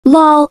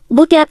Lol,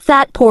 look at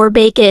that poor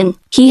Bacon.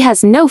 He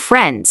has no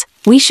friends.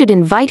 We should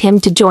invite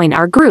him to join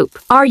our group.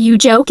 Are you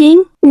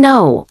joking?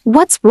 No,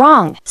 what's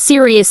wrong?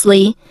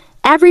 Seriously,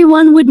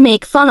 everyone would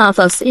make fun of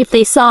us if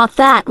they saw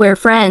that we're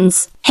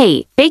friends.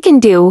 Hey, Bacon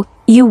do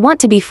you want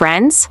to be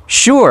friends?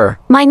 Sure.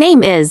 My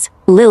name is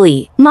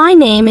Lily. My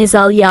name is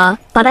Alya,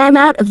 but I'm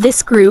out of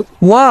this group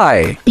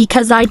Why?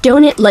 because I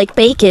don't like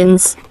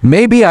bacons.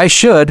 Maybe I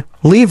should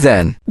leave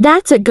then.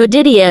 That's a good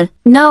idea.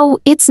 No,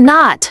 it's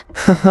not.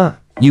 Haha,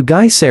 you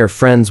guys are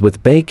friends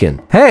with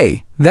Bacon.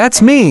 Hey,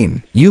 that's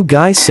mean. You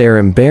guys are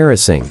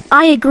embarrassing.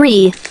 I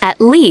agree.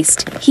 At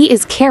least he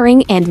is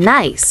caring and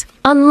nice,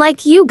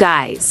 unlike you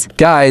guys.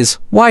 Guys,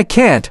 why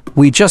can't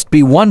we just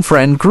be one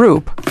friend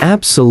group?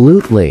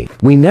 Absolutely.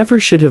 We never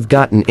should have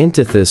gotten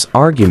into this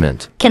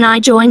argument. Can I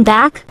join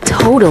back?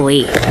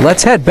 Totally.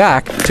 Let's head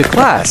back to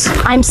class.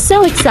 I'm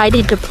so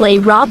excited to play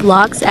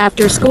Roblox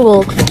after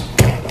school.